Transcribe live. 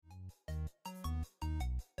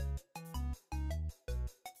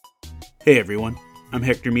Hey everyone, I'm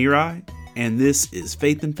Hector Mirai, and this is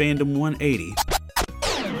Faith and Fandom 180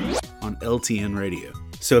 on LTN Radio.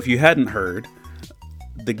 So if you hadn't heard,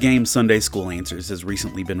 the game Sunday School Answers has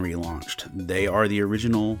recently been relaunched. They are the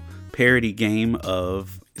original parody game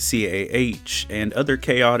of CAH and other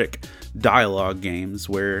chaotic dialogue games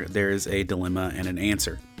where there is a dilemma and an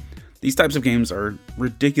answer. These types of games are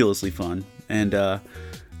ridiculously fun, and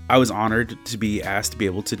I was honored to be asked to be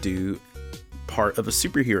able to do part of a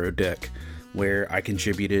superhero deck where I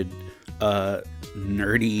contributed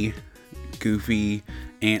nerdy, goofy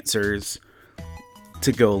answers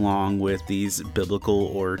to go along with these biblical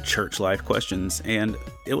or church life questions, and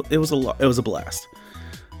it was a blast.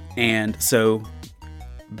 And so,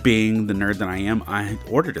 being the nerd that I am, I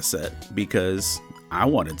ordered a set because I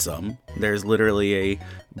wanted some. There's literally a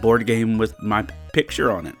board game with my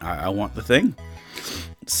picture on it. I want the thing.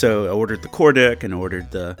 So I ordered the core deck and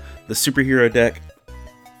ordered the superhero deck.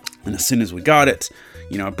 And as soon as we got it,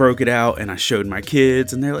 I broke it out and I showed my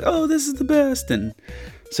kids and they're like, oh, this is the best. And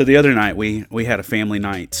so the other night we had a family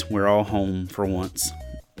night. We're all home for once.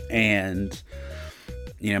 And,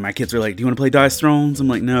 my kids were like, do you want to play Dice Thrones? I'm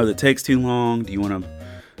like, no, that takes too long. Do you want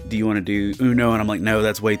to do Uno? And I'm like, no,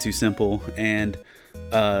 that's way too simple. And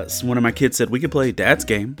so one of my kids said we could play Dad's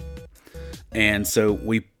game. And so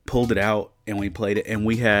we pulled it out and we played it, and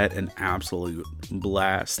we had an absolute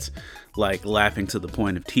blast, like laughing to the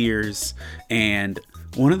point of tears. And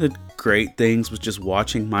one of the great things was just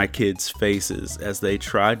watching my kids' faces as they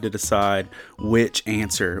tried to decide which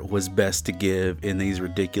answer was best to give in these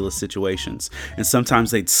ridiculous situations. And sometimes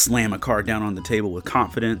they'd slam a card down on the table with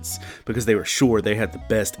confidence because they were sure they had the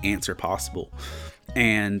best answer possible.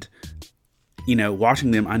 And,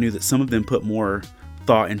 watching them, I knew that some of them put more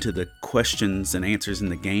thought into the questions and answers in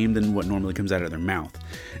the game than what normally comes out of their mouth.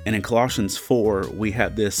 And in Colossians 4, we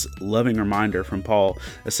have this loving reminder from Paul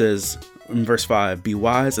that says in verse 5, be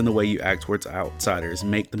wise in the way you act towards outsiders,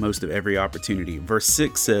 make the most of every opportunity. Verse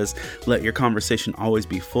 6 says, let your conversation always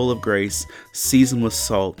be full of grace, seasoned with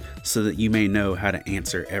salt, so that you may know how to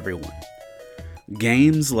answer everyone.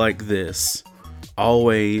 Games like this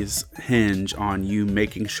always hinge on you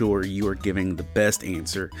making sure you are giving the best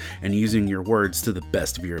answer and using your words to the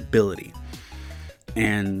best of your ability.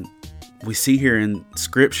 And we see here in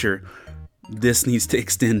scripture, this needs to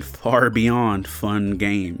extend far beyond fun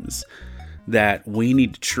games, that we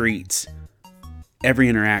need to treat every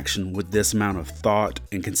interaction with this amount of thought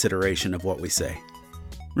and consideration of what we say.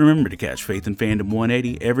 Remember to catch Faith and Fandom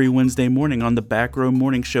 180 every Wednesday morning on the Back Row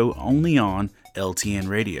Morning Show, only on LTN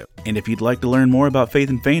Radio. And if you'd like to learn more about Faith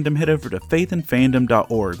and Fandom, head over to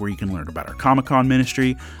faithandfandom.org, where you can learn about our Comic-Con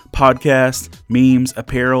ministry, podcast, memes,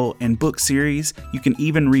 apparel, and book series. You can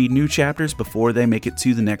even read new chapters before they make it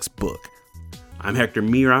to the next book. I'm Hector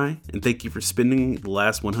Mirai, and thank you for spending the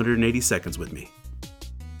last 180 seconds with me.